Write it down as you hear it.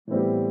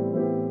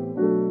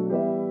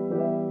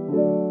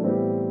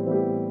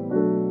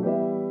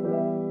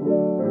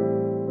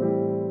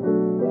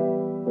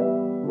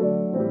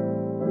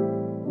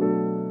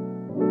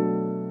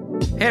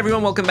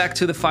everyone, welcome back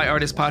to the Fi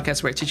Artist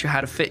Podcast, where I teach you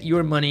how to fit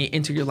your money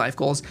into your life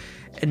goals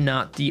and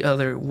not the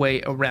other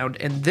way around.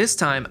 And this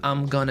time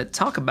I'm gonna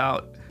talk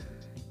about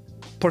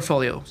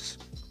portfolios.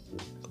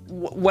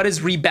 What is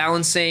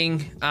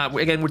rebalancing?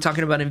 Again, we're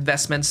talking about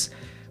investments.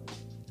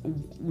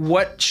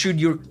 What should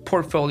your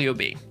portfolio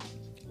be?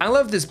 I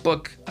love this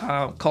book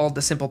called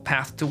The Simple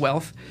Path to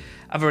Wealth.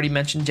 I've already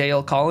mentioned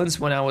J.L. Collins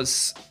when I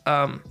was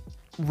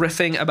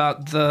riffing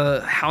about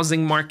the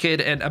housing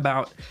market and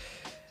about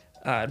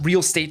real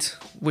estate,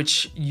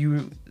 which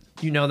you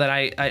know that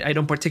I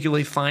don't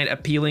particularly find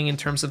appealing in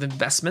terms of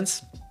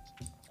investments.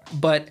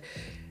 But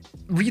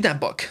read that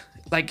book.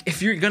 Like,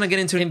 if you're gonna get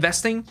into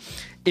investing,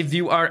 if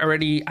you are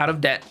already out of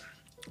debt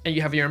and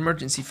you have your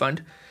emergency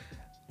fund,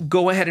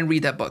 go ahead and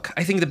read that book.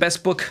 I think the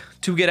best book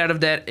to get out of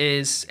debt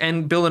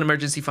and build an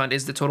emergency fund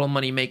is The Total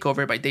Money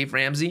Makeover by Dave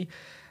Ramsey.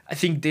 I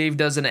think Dave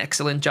does an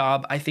excellent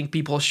job. I think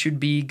people should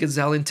be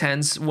gazelle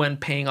intense when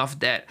paying off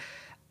debt.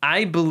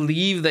 I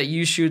believe that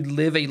you should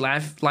live a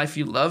life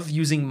you love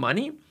using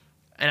money,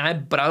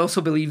 but I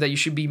also believe that you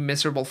should be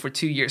miserable for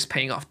 2 years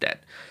paying off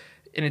debt.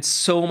 And it's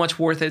so much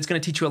worth it. It's going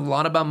to teach you a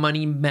lot about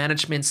money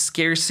management,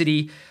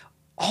 scarcity,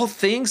 all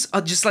things.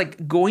 Just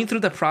like going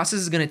through the process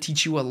is going to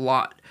teach you a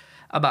lot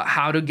about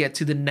how to get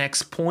to the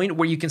next point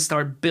where you can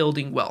start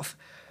building wealth.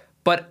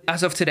 But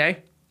as of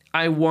today,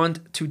 I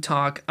want to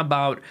talk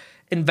about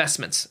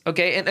investments,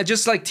 okay? And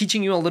just like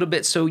teaching you a little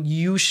bit so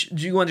you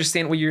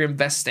understand what you're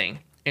investing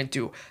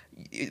into.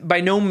 By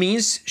no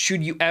means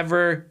should you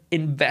ever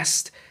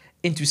invest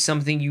into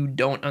something you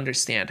don't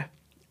understand.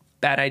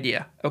 Bad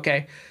idea,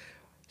 okay?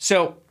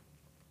 So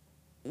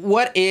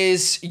what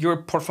is your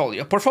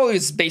portfolio? Portfolio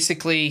is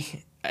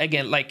basically,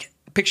 again, like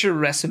picture a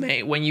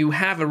resume. When you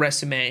have a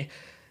resume,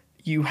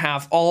 you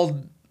have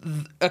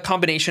a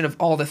combination of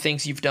all the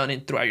things you've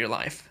done throughout your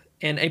life.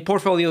 And a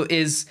portfolio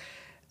is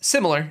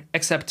similar,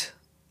 except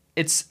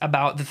it's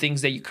about the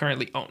things that you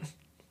currently own,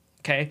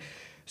 okay?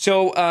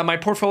 So my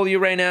portfolio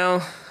right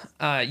now,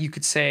 you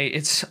could say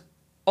it's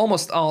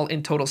almost all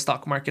in total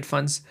stock market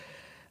funds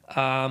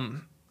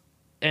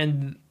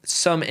and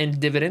some in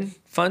dividend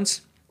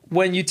funds.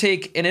 When you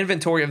take an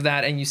inventory of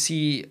that and you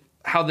see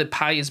how the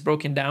pie is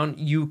broken down,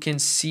 you can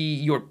see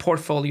your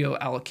portfolio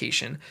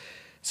allocation.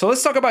 So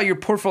let's talk about your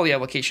portfolio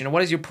allocation. What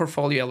does your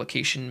portfolio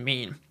allocation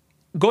mean?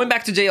 Going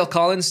back to J.L.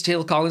 Collins,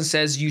 J.L. Collins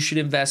says you should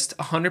invest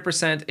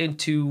 100%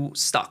 into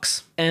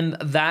stocks. And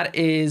that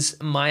is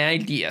my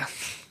idea.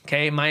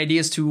 Okay, my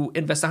idea is to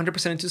invest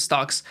 100% into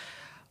stocks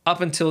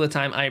up until the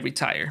time I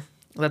retire.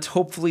 That's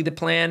hopefully the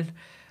plan.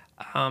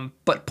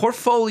 But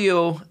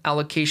portfolio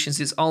allocations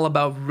is all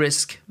about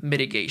risk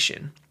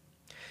mitigation.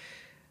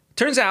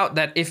 Turns out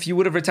that if you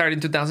would have retired in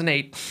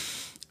 2008,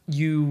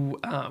 you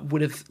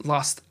would have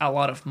lost a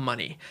lot of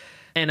money.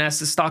 And as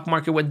the stock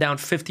market went down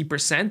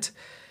 50%,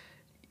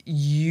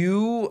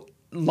 you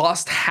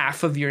lost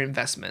half of your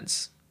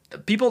investments.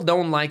 People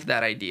don't like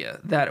that idea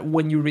that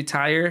when you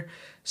retire,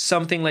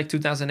 something like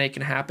 2008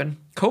 can happen.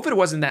 COVID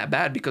wasn't that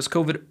bad because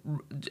COVID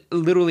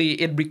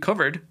literally it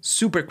recovered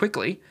super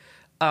quickly.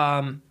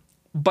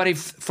 But if,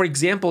 for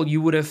example, you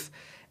would have,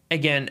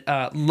 again,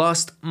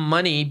 lost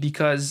money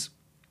because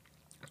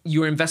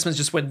your investments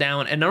just went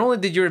down, and not only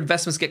did your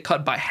investments get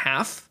cut by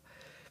half,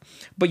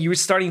 but you were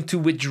starting to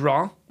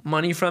withdraw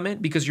money from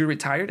it because you're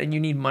retired and you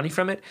need money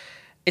from it.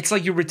 It's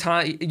like you're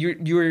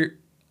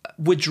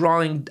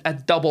withdrawing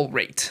at double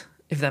rate,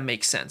 if that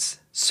makes sense.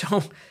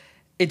 So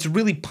it's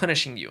really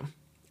punishing you.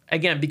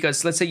 Again,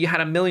 because let's say you had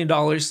 $1 million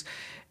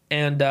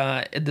and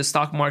the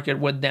stock market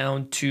went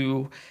down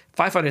to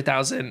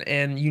 500,000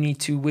 and you need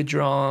to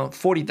withdraw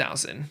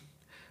 40,000.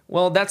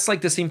 Well, that's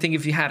like the same thing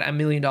if you had $1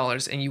 million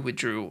and you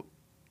withdrew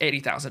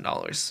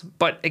 $80,000.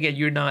 But again,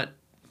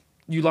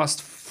 you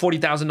lost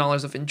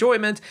 $40,000 of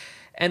enjoyment.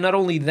 And not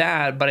only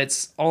that, but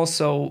it's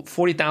also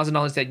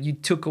 $40,000 that you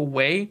took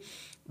away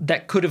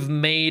that could have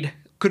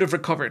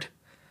recovered,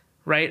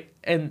 right?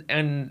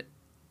 And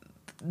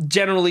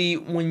generally,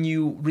 when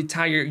you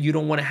retire, you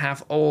don't want to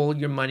have all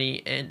your money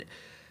in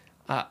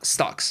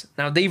stocks.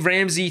 Now, Dave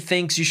Ramsey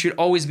thinks you should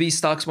always be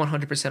stocks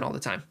 100% all the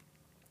time.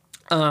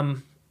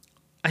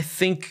 I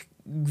think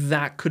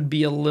that could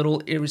be a little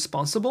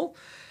irresponsible.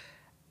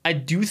 I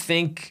do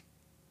think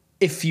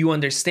if you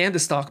understand the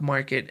stock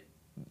market,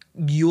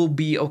 you'll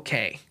be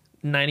okay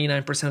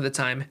 99% of the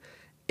time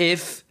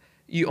if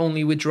you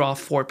only withdraw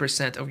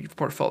 4% of your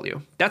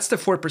portfolio. That's the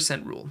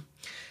 4% rule.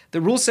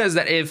 The rule says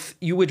that if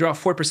you withdraw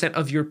 4%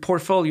 of your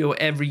portfolio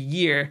every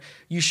year,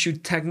 you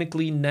should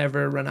technically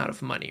never run out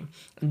of money.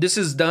 And this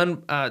is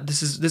done.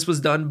 This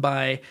was done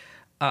by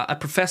a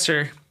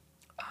professor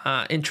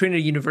in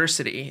Trinity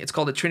University. It's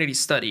called the Trinity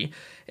Study,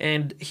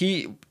 and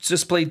he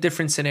just played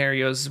different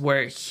scenarios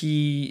where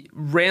he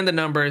ran the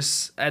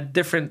numbers at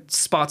different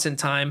spots in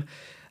time,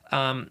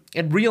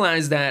 and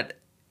realized that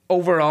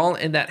overall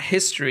in that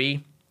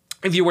history,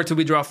 if you were to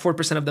withdraw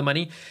 4% of the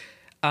money,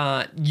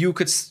 you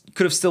could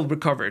have still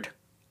recovered.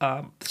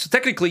 So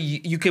technically,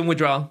 you can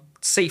withdraw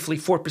safely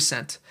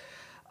 4%.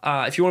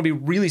 If you want to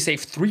be really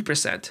safe,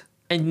 3%,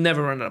 and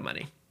never run out of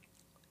money.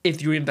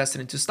 if you're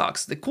invested into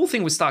stocks. The cool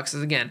thing with stocks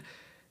is, again,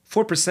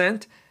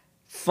 4%,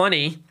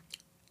 funny,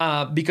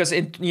 because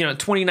in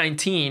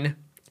 2019,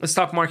 the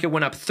stock market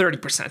went up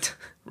 30%,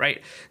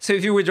 right? So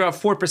if you withdraw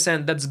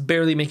 4%, that's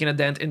barely making a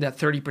dent in that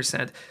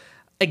 30%.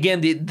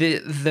 Again,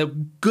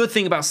 the good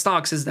thing about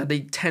stocks is that they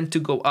tend to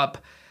go up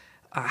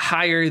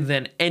higher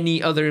than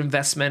any other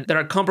investment that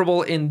are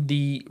comparable in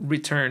the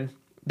return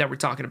that we're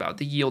talking about,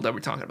 the yield that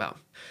we're talking about.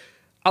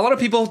 A lot of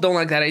people don't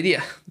like that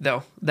idea,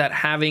 though, that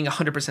having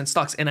 100%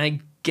 stocks, and I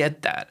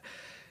get that.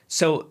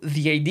 So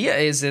the idea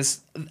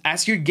is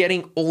as you're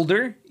getting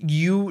older,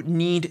 you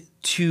need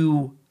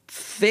to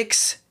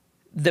fix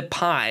the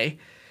pie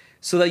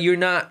so that you're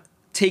not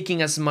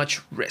taking as much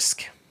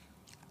risk.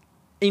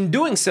 In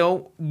doing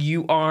so,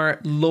 you are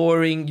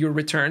lowering your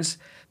returns,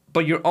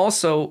 but you're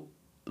also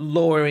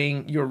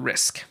lowering your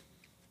risk.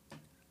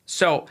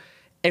 So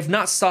if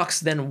not stocks,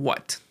 then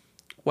what?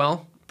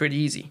 Well, pretty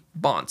easy.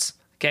 Bonds,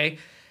 okay?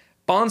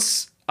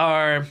 Bonds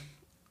are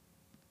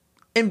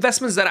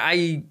investments that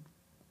I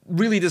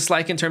really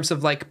dislike in terms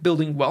of like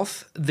building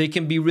wealth. They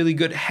can be really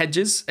good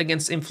hedges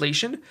against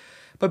inflation,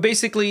 but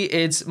basically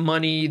it's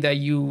money that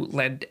you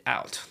lend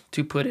out,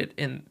 to put it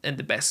in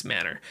the best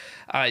manner.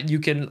 You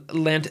can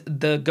lend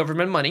the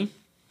government money,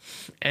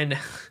 and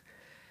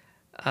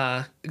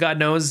God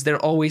knows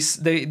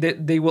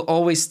they will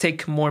always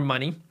take more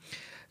money.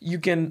 You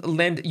can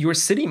lend your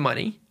city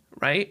money,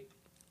 right?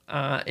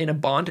 In a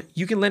bond.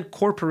 You can lend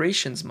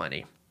corporations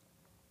money,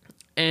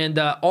 and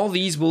all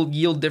these will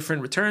yield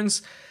different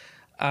returns.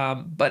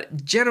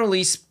 But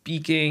generally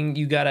speaking,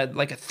 you got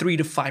a 3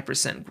 to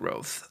 5%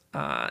 growth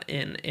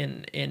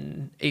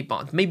in a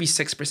bond, maybe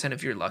 6%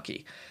 if you're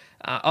lucky.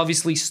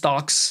 Obviously,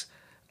 stocks,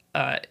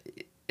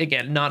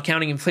 again, not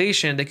counting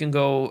inflation, they can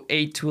go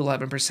 8 to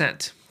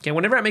 11%. Okay,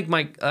 whenever I make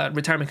my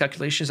retirement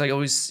calculations, I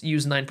always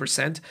use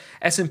 9%.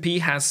 S&P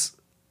has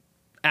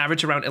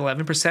average around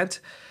 11%,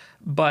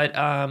 but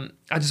I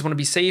just want to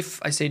be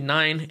safe. I say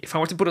 9. If I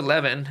were to put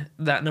 11,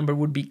 that number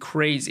would be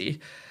crazy.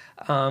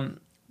 But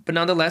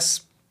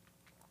nonetheless,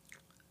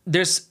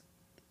 there's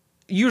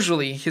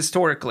usually,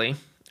 historically,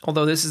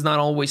 although this is not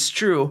always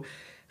true,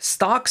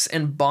 stocks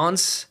and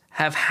bonds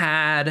have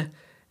had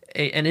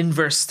an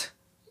inverse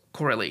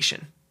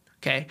correlation,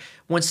 okay?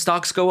 When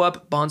stocks go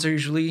up, bonds are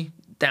usually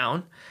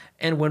down.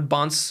 And when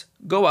bonds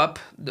go up,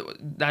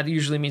 that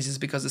usually means it's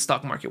because the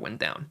stock market went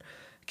down,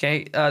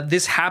 okay?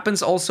 This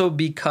happens also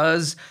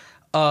because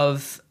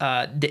of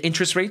the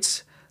interest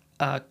rates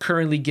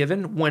currently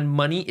given. When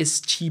money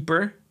is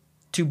cheaper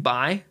to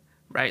buy,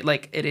 right,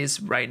 like it is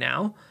right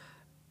now,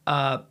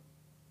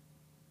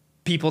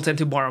 people tend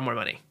to borrow more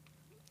money.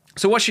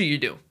 So what should you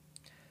do?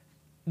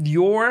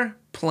 Your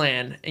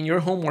plan and your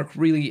homework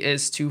really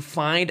is to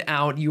find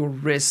out your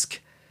risk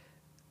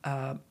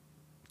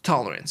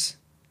tolerance,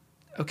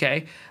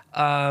 okay?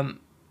 And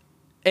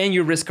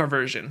your risk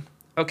aversion,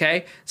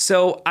 okay?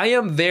 So I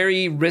am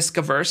very risk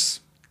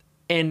averse,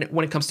 and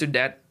when it comes to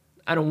debt,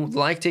 I don't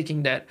like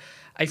taking debt.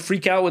 I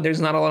freak out when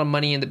there's not a lot of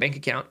money in the bank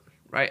account,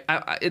 right?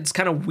 It's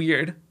kind of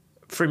weird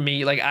for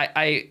me. Like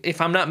I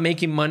if I'm not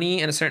making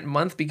money in a certain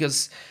month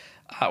because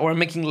or I'm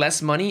making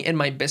less money in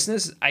my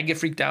business, I get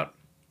freaked out.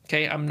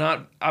 Okay, I'm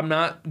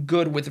not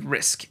good with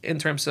risk in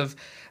terms of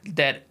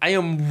debt. I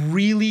am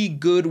really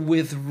good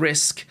with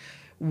risk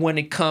when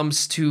it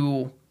comes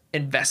to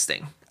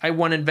investing. I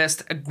want to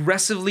invest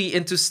aggressively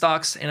into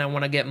stocks, and I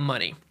want to get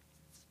money.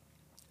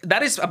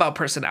 That is about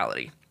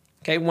personality.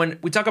 Okay, when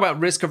we talk about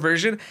risk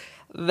aversion,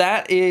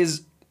 I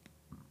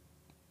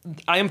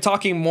am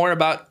talking more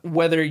about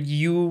whether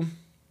you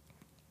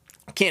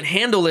can't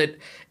handle it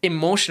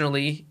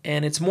emotionally,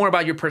 and it's more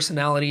about your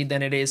personality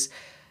than it is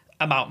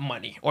about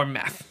money or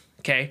math.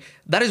 Okay,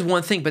 that is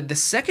one thing. But the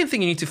second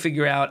thing you need to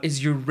figure out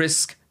is your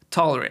risk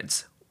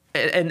tolerance.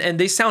 And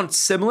they sound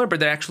similar, but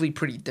they're actually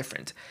pretty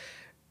different.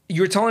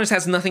 Your tolerance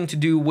has nothing to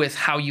do with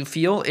how you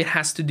feel. It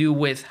has to do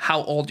with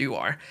how old you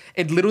are.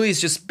 It literally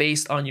is just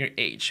based on your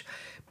age.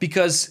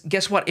 Because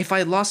guess what? If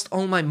I lost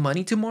all my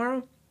money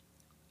tomorrow,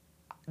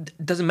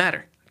 it doesn't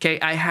matter. Okay,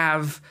 I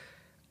have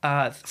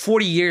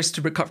 40 years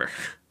to recover,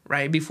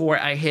 right, before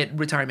I hit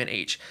retirement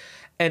age.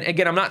 And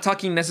again, I'm not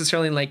talking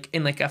necessarily like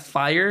in like a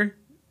FIRE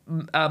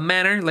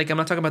manner. Like I'm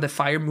not talking about the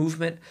FIRE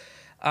movement.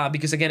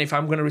 Because again, if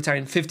I'm going to retire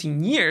in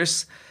 15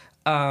 years,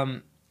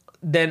 then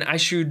I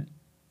should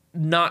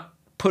not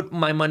put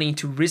my money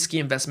into risky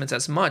investments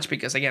as much,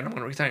 because again, I'm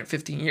going to retire in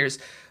 15 years.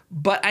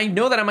 But I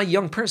know that I'm a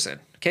young person.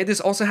 Okay,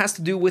 this also has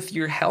to do with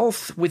your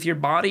health, with your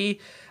body,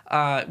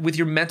 with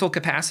your mental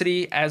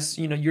capacity. As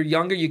you know, you're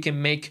younger, you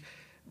can make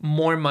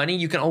more money.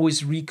 You can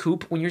always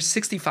recoup. When you're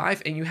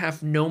 65 and you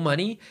have no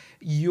money,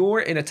 you're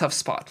in a tough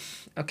spot.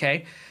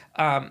 Okay,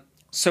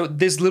 so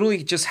this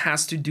literally just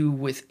has to do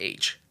with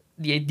age.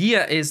 The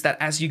idea is that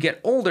as you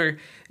get older,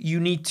 you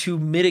need to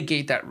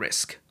mitigate that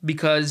risk,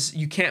 because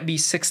you can't be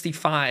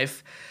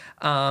 65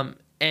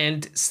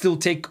 and still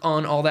take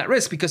on all that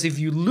risk. Because if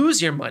you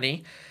lose your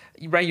money,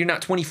 right, you're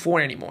not 24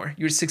 anymore.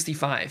 You're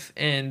 65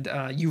 and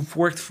you've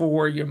worked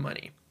for your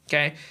money.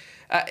 Okay,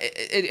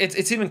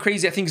 it's even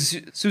crazy. I think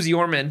Susie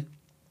Orman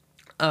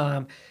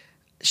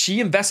She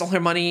invests all her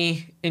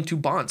money into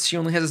bonds. She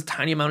only has a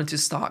tiny amount into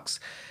stocks.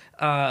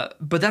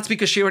 But that's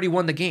because she already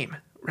won the game,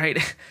 right?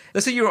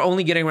 Let's say you're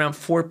only getting around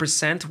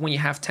 4% when you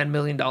have $10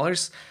 million.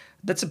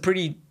 That's a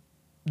pretty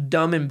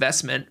dumb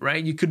investment,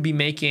 right? You could be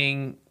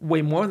making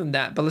way more than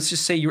that. But let's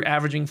just say you're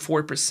averaging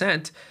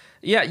 4%.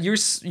 Yeah,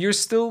 you're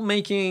still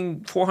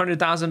making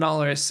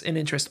 $400,000 in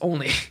interest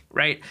only,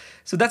 right?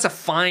 So that's a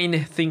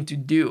fine thing to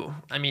do.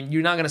 I mean,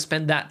 you're not going to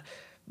spend that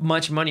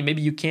much money.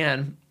 Maybe you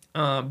can,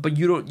 but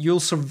you'll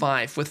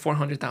survive with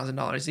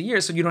 $400,000 a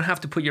year. So you don't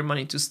have to put your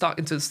money into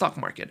the stock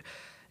market.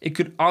 It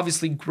could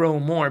obviously grow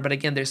more, but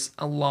again, there's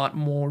a lot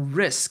more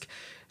risk.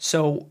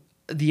 So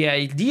the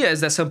idea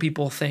is that some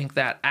people think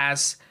that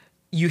as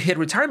you hit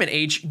retirement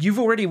age, you've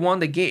already won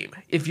the game.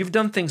 If you've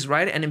done things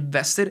right and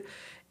invested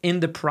in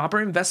the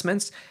proper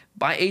investments,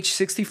 by age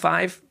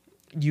 65,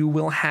 you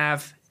will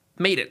have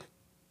made it,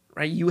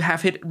 right? You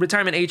have hit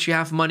retirement age, you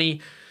have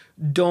money.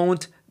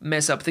 Don't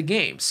mess up the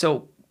game.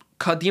 So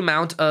cut the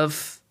amount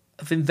of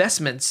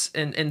investments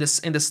in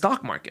the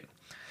stock market,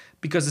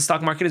 because the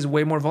stock market is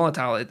way more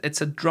volatile.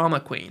 It's a drama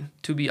queen,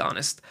 to be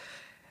honest.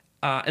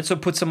 And so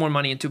put some more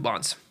money into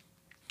bonds.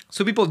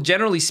 So people,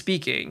 generally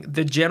speaking,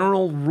 the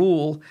general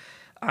rule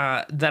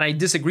that I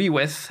disagree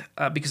with,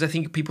 because I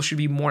think people should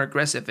be more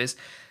aggressive, is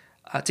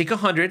take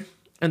 100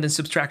 and then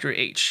subtract your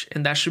age.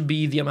 And that should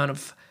be the amount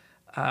of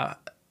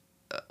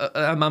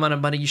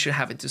money you should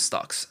have into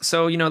stocks.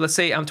 So, let's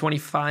say I'm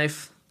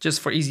 25,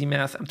 just for easy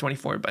math, I'm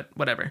 24, but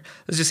whatever.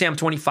 Let's just say I'm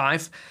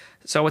 25.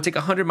 So I would take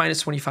 100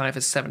 minus 25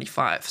 is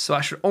 75. So I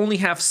should only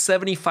have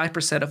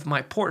 75% of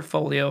my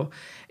portfolio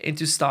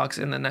into stocks,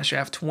 and then I should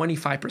have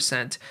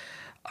 25%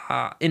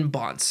 in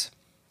bonds.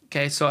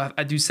 Okay, so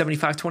I do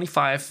 75,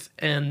 25,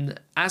 and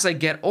as I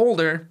get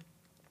older,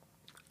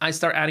 I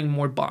start adding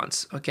more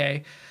bonds,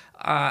 okay?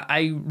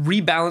 I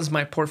rebalance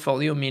my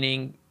portfolio,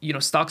 meaning,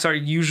 stocks are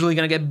usually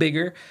going to get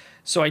bigger,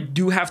 so I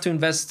do have to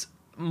invest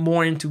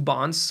more into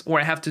bonds, or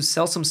I have to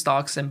sell some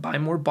stocks and buy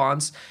more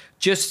bonds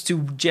just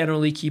to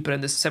generally keep it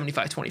in this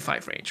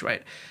 75-25 range,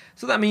 right?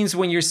 So that means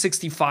when you're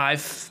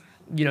 65,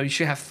 you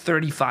should have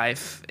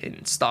 35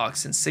 in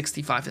stocks and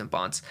 65 in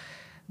bonds.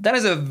 That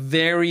is a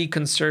very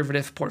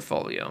conservative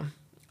portfolio.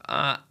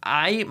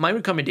 My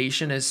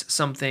recommendation is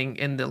something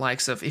in the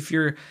likes of, if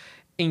you're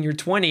in your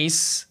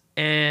 20s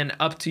and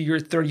up to your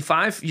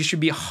 35, you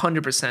should be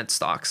 100%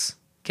 stocks.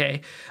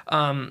 Okay.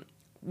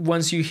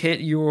 Once you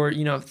hit your,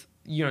 your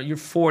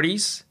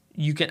 40s,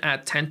 you can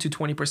add 10 to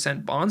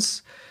 20%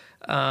 bonds.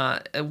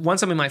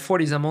 Once I'm in my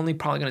 40s, I'm only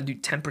probably going to do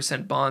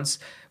 10% bonds.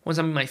 Once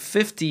I'm in my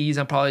 50s,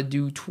 I'll probably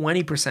do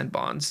 20%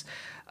 bonds.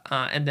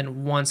 And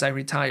then once I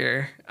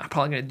retire, I'm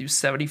probably going to do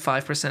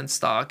 75%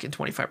 stock and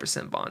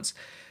 25% bonds.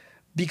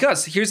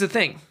 Because here's the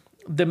thing,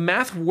 the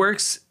math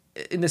works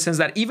in the sense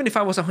that even if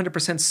I was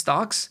 100%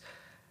 stocks,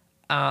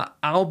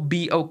 I'll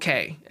be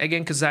okay.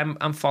 Again, because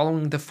I'm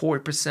following the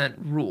 4%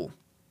 rule.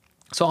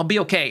 So I'll be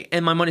okay,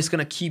 and my money's going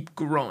to keep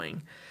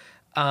growing.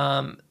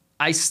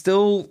 I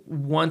still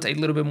want a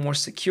little bit more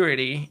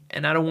security,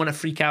 and I don't want to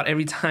freak out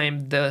every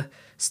time the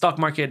stock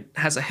market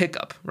has a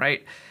hiccup,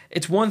 right?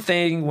 It's one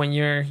thing when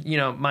you're,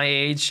 my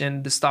age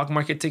and the stock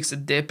market takes a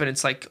dip and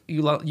it's like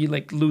you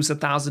like lose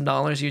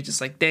 $1,000. You're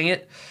just like, dang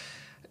it.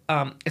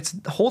 It's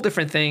a whole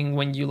different thing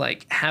when you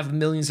like have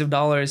millions of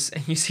dollars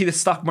and you see the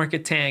stock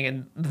market tank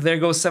and there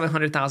goes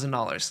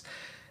 $700,000.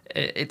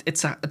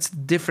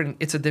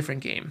 It's a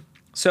different game.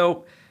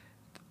 So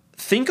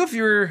think of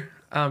your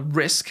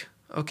risk,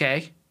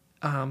 okay?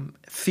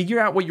 Figure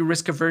out what your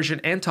risk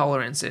aversion and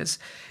tolerance is.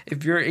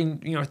 If you're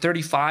in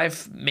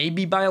 35,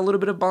 maybe buy a little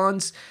bit of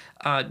bonds.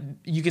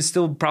 You can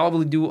still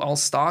probably do all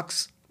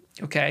stocks,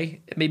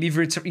 okay? Maybe if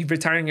you're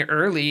retiring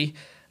early,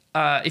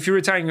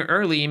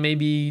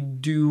 maybe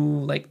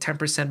do like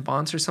 10%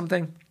 bonds or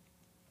something.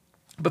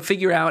 But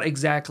figure out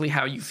exactly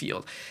how you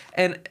feel.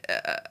 And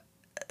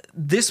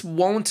this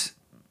won't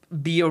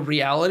be a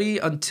reality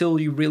until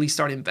you really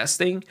start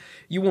investing.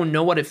 You won't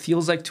know what it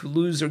feels like to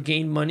lose or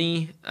gain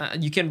money.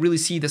 You can't really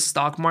see the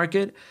stock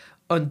market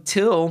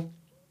until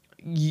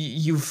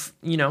you've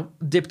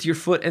dipped your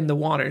foot in the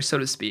water, so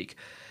to speak.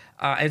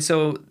 And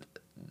so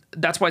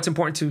that's why it's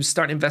important to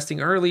start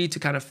investing early to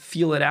kind of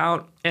feel it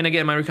out. And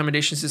again, my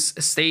recommendation is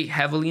stay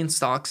heavily in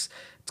stocks.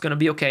 It's going to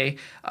be okay.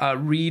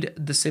 Read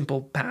The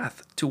Simple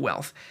Path to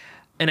Wealth.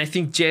 And I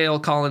think J.L.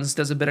 Collins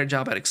does a better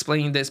job at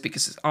explaining this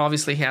because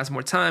obviously he has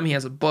more time. He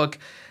has a book,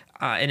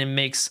 and it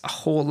makes a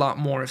whole lot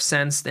more of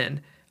sense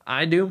than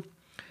I do.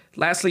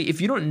 Lastly, if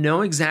you don't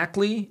know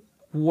exactly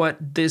what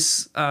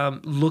this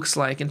looks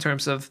like in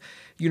terms of,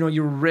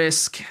 your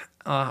risk,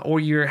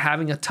 or you're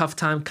having a tough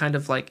time kind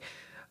of like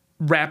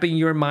wrapping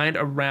your mind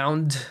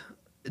around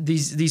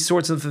these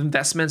sorts of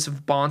investments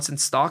of bonds and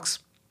stocks,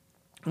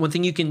 one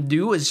thing you can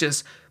do is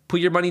just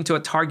put your money into a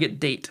target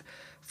date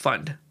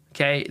fund.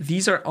 Okay,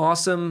 these are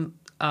awesome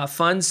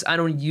funds. I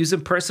don't use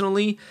them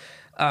personally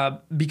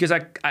because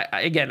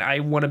I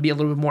want to be a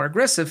little bit more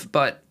aggressive.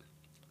 But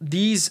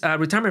these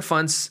retirement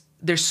funds,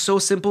 they're so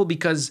simple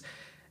because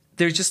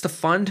they're just a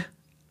fund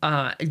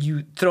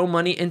You throw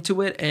money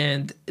into it,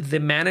 and the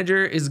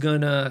manager is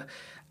gonna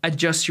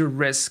adjust your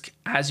risk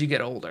as you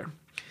get older.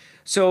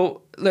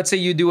 So let's say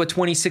you do a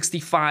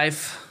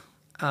 2065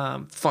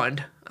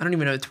 fund. I don't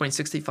even know if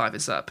 2065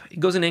 is up. It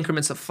goes in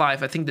increments of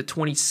 5. I think the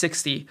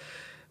 2060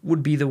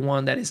 would be the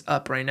one that is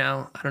up right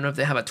now. I don't know if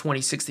they have a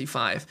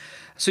 2065.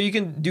 So you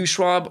can do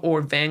Schwab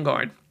or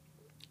Vanguard.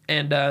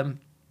 And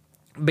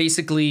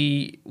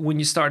basically, when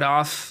you start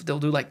off, they'll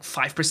do like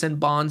 5%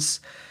 bonds.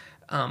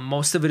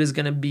 Most of it is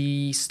going to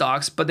be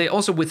stocks, but they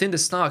also, within the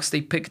stocks,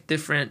 they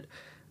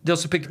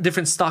also pick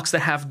different stocks that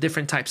have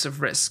different types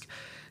of risk.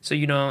 So,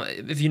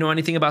 if you know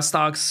anything about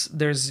stocks,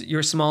 there's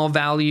your small cap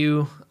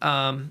value,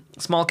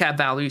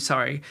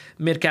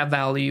 mid cap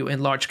value,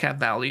 and large cap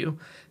value.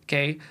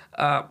 Okay.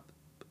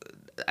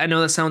 I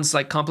know that sounds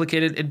like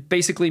complicated. It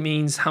basically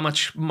means how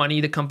much money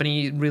the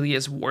company really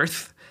is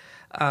worth.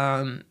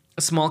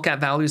 Small cap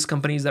values,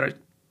 companies that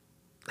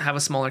have a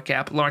smaller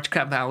cap. Large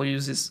cap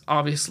values is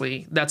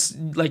obviously, that's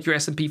like your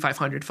S&P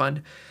 500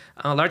 fund.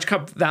 Large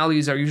cap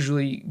values are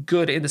usually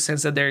good in the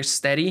sense that they're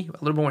steady,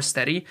 a little more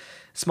steady.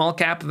 Small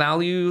cap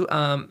value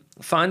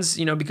funds,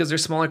 because they're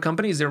smaller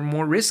companies, they're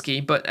more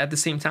risky, but at the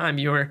same time,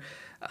 you're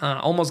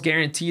almost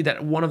guaranteed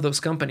that one of those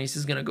companies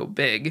is going to go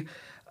big.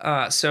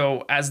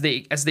 So as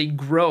they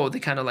grow, they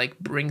kind of like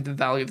bring the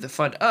value of the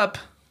fund up.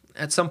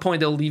 At some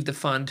point, they'll leave the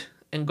fund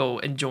and go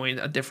and join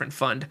a different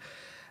fund.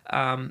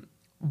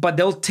 But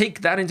they'll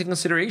take that into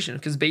consideration,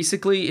 because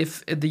basically,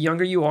 if the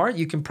younger you are,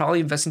 you can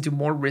probably invest into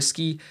more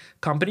risky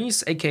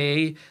companies,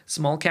 aka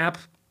small cap.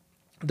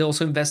 They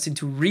also invest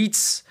into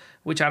REITs,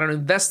 which I don't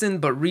invest in,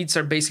 but REITs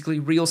are basically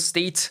real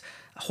estate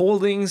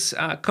holdings,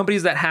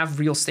 companies that have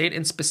real estate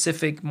in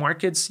specific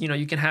markets.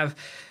 You can have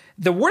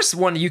the worst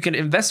one you can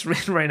invest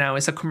in right now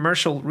is a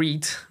commercial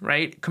REIT,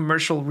 right?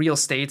 Commercial real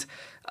estate.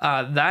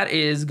 That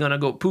is gonna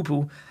go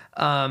poo-poo.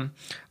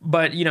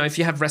 But if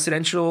you have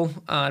residential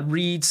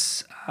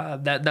REITs,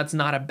 that's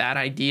not a bad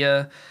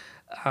idea.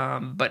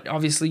 But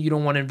obviously you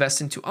don't want to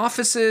invest into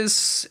office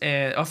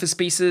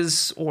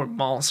spaces or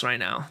malls right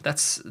now.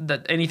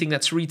 Anything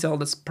that's retail,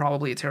 that's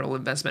probably a terrible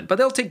investment. But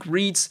they'll take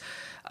REITs,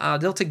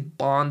 they'll take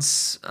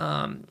bonds,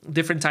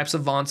 different types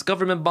of bonds,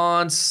 government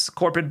bonds,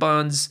 corporate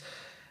bonds.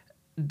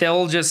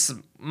 They'll just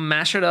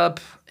mash it up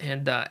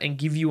and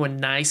give you a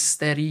nice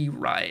steady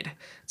ride.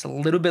 It's a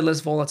little bit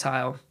less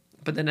volatile.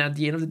 But then at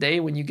the end of the day,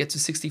 when you get to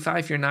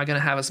 65, you're not going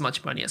to have as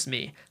much money as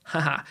me.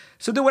 Haha.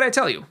 So do what I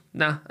tell you.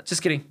 Nah,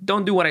 just kidding.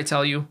 Don't do what I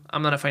tell you.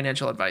 I'm not a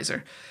financial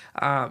advisor.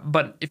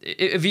 But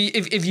if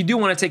you do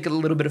want to take a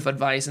little bit of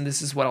advice, and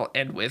this is what I'll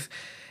end with,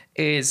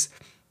 is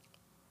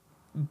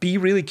be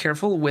really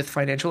careful with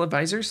financial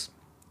advisors.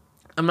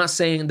 I'm not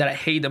saying that I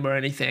hate them or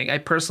anything. I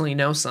personally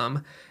know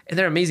some, and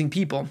they're amazing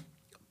people,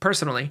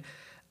 personally.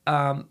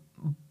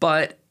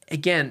 But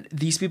again,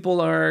 these people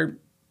are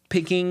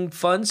picking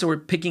funds or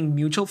picking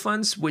mutual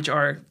funds, which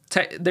are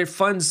they're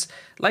funds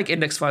like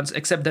index funds,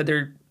 except that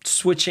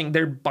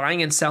they're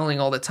buying and selling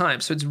all the time.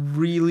 So it's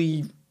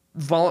really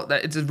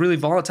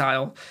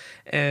volatile,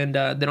 and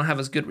they don't have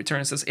as good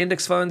returns as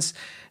index funds.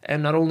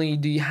 And not only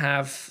do you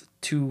have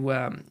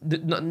to,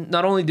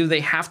 not only do they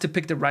have to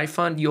pick the right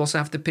fund, you also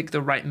have to pick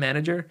the right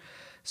manager.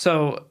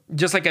 So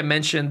just like I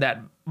mentioned,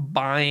 that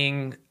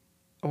buying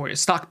or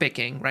stock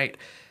picking, right,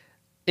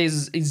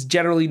 is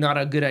generally not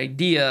a good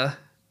idea.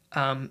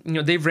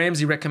 Dave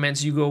Ramsey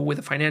recommends you go with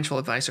a financial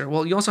advisor.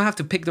 Well, you also have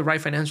to pick the right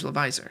financial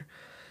advisor.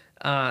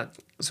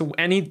 So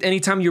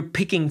anytime you're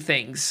picking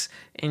things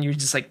and you're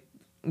just like,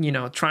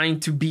 trying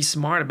to be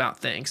smart about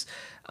things,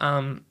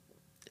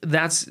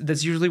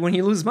 that's usually when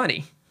you lose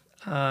money.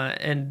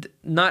 And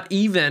not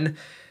even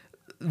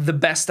the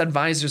best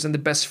advisors and the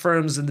best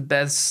firms and the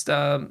best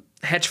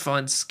hedge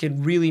funds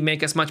can really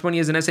make as much money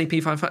as an S&P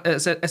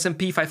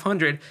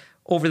 500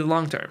 over the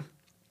long term.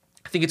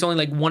 I think it's only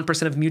like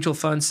 1% of mutual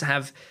funds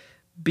have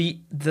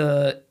beat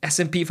the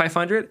S&P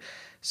 500.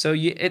 So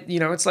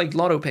it's like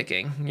lotto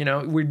picking.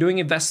 We're doing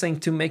investing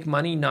to make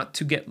money, not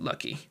to get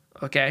lucky.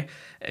 Okay,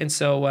 and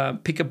so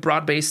pick a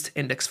broad-based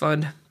index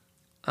fund.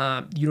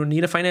 You don't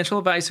need a financial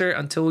advisor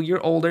until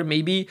you're older.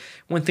 Maybe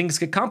when things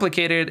get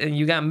complicated and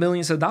you got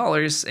millions of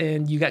dollars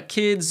and you got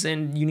kids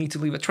and you need to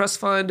leave a trust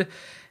fund,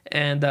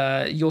 and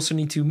you also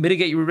need to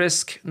mitigate your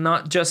risk,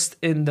 not just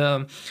in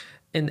the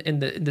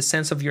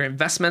sense of your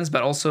investments,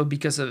 but also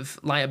because of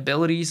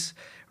liabilities,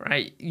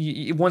 right?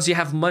 Once you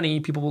have money,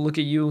 people will look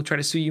at you, try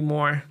to sue you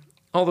more,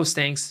 all those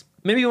things.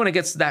 Maybe when it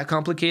gets that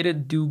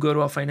complicated, do go to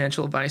a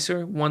financial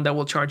advisor, one that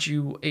will charge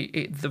you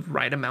the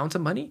right amount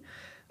of money.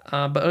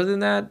 But other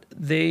than that,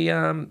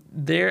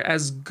 they're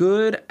as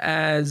good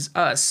as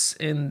us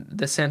in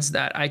the sense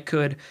that I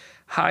could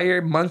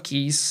hire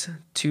monkeys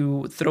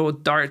to throw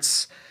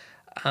darts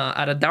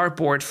at a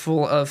dartboard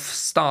full of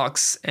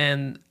stocks,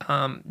 and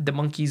the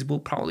monkeys will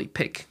probably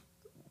pick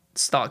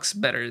stocks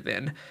better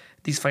than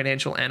these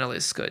financial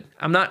analysts could.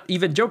 I'm not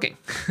even joking,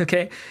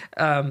 okay?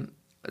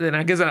 Then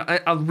I guess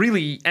I'll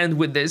really end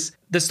with this.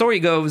 The story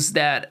goes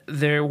that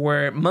there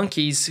were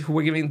monkeys who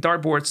were given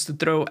dartboards to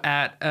throw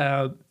at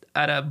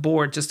at a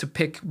board just to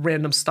pick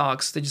random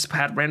stocks. They just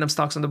had random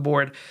stocks on the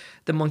board.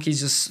 The monkeys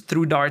just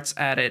threw darts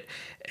at it.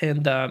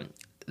 And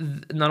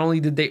not only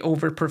did they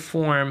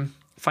overperform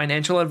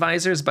financial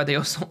advisors, but they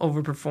also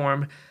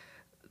overperform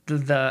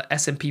the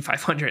S&P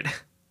 500,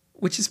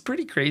 which is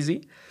pretty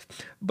crazy.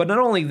 But not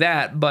only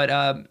that, but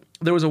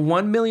there was a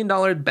 $1 million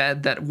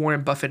bet that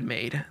Warren Buffett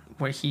made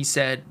where he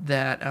said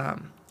that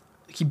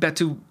he bet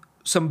to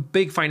some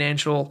big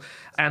financial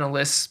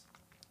analysts,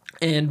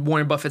 and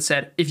Warren Buffett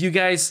said, if you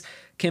guys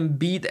can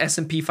beat the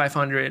S&P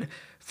 500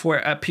 for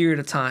a period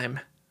of time,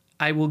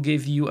 I will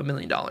give you $1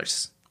 million.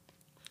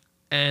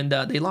 And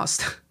they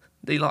lost.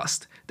 They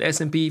lost. The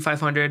S&P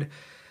 500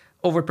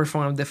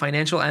 overperformed the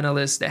financial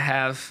analysts that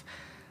have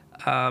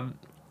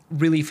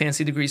really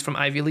fancy degrees from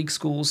Ivy League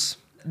schools.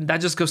 That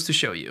just goes to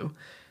show you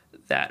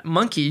that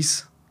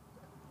monkeys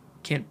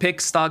can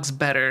pick stocks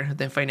better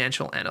than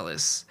financial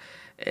analysts.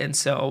 And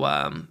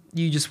so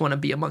you just want to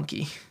be a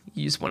monkey.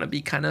 You just want to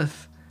be kind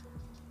of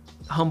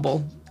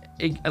humble,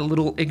 a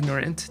little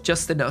ignorant,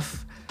 just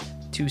enough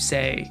to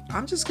say,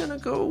 I'm just going to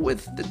go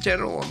with the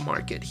general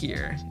market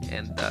here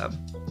and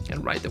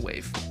ride the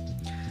wave.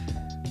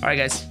 All right,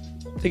 guys.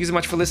 Thank you so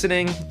much for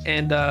listening,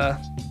 and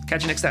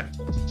catch you next time.